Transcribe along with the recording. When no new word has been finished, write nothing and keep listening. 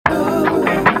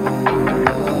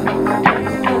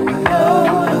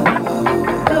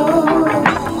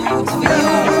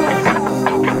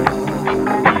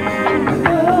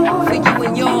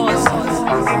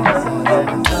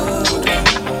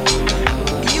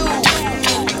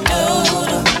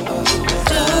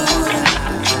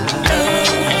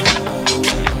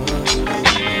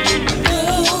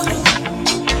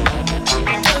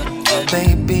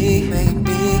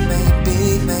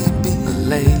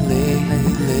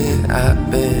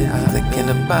I've been thinking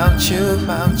about you,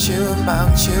 about you,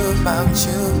 about you, about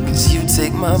you. Cause you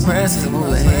take my breath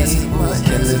away. I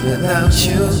can't live without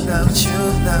you, without you,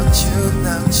 without you,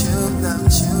 without you,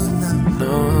 without you.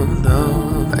 No,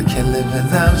 no, I can't live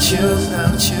without you,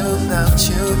 without you, without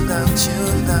you, without you,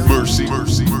 without you. Mercy,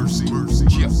 mercy, mercy, mercy.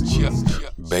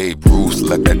 Babe Ruth,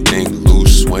 let that thing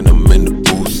loose when I'm in the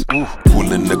booth.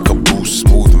 Cool in the caboose,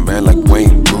 smooth man like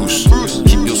Wayne Bruce.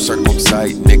 Keep your circle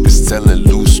tight, niggas telling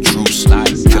loose truths.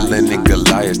 Killing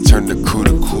Goliath, turn the crew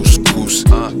to couscous.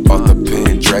 Arthur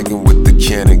Pendragon with the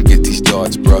cannon, get these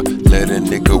darts, bruh. Let a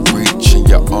nigga reach in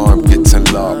your arm, get 10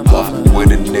 lob off.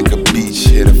 With a nigga beach,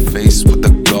 hit a face with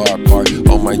the guard part.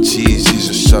 All my G's, these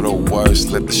are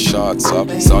Shuttleworths, let the shots up.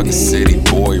 Sauga City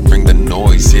boy, bring the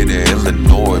noise, here to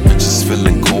Illinois. Bitches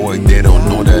feeling coy, they don't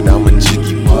know that I'm a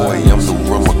jiggy boy. I'm the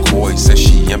real McCoy, says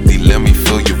she empty, let me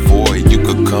fill your void. You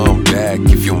could come back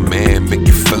if your man make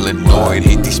you feel annoyed.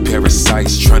 Hate these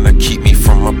parasites, tryna keep me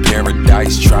from my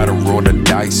paradise. Try to roll the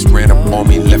dice, ran up on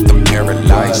me, left them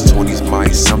paralyzed. Told these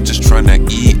mice, I'm just tryna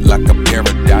eat like a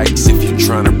paradise. If you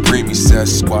tryna bring me, say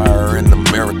Esquire in the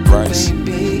merit price.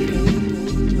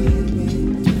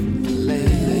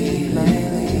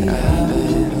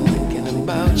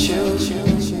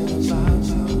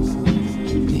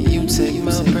 You take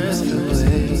my breath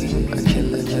away. I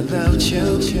can't live without you.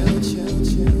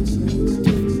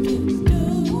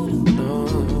 No,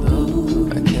 no,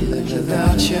 I can't live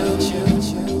without you.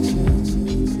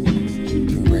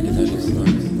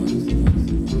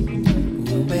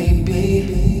 Baby,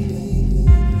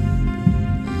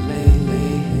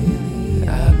 lately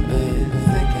I've been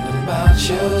thinking about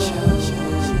you.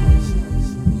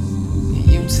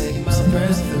 You take my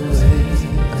breath away.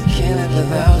 I can't live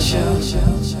without you.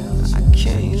 I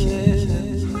can't live.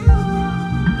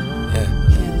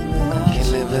 I can't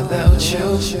live without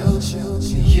you.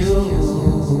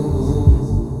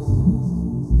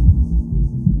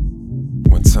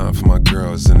 One time for my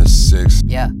girls in the 6.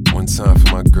 Yeah. One time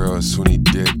for my girls who need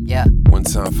dick. Yeah. One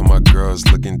time for my girls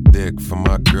looking thick. For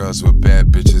my girls with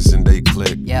bad bitches and they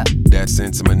click. Yeah. That's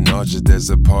into menages, there's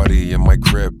a party in my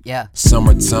crib. Yeah.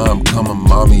 Summertime coming,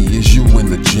 mommy, is you in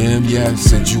the gym? Yeah.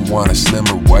 Said you want a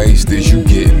slimmer waist, is you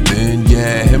getting thin?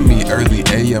 Yeah. Hit me early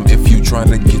AM if you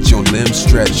tryna get your limbs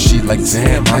stretched. She like,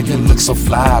 damn, how you look so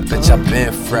fly, bitch, I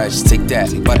been fresh. Take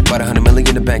that, but 100 million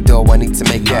in the bank, though, I need to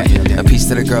make that. A piece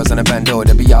to the girls on the bando,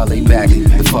 they be all laid back.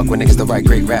 The fuck when niggas the right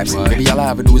great raps. Baby, all I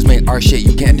ever do is make our shit,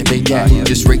 you can't debate that.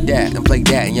 Just rig that and play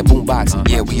that in your boombox.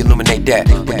 Yeah, we illuminate that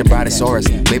with the brightest.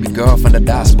 Baby girl from the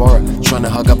diaspora, tryna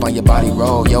hug up on your body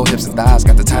roll. Yo, hips and thighs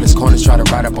got the tightest corners, try to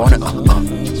ride up on it.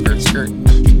 Skirt, skirt.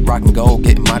 Rock and go,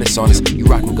 getting Midas on us. You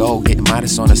rock and go, getting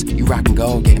Midas on us. You rock and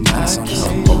go, getting Midas on us.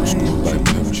 I'm old school like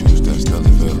Pimp Juice, that's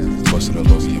Nellyville. Busted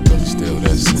all over your belly still,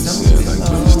 that's sincere. Like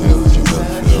belly still, with your belly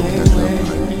filled with that good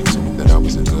height. Told me that I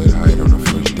was a good height on the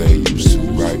first day. You was too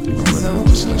right. I'm running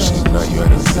up slush shit, now you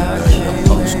had a good night.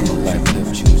 I'm old school like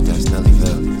Pimp Juice, that's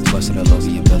Nellyville. Busted all over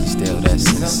your belly still, that's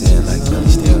sincere. Like belly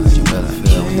still, with your belly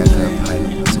filled with that good height.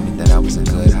 Told me that I was a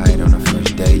good height on the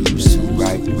first day. You was too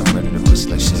right. I'm running up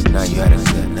slush shit, now you had a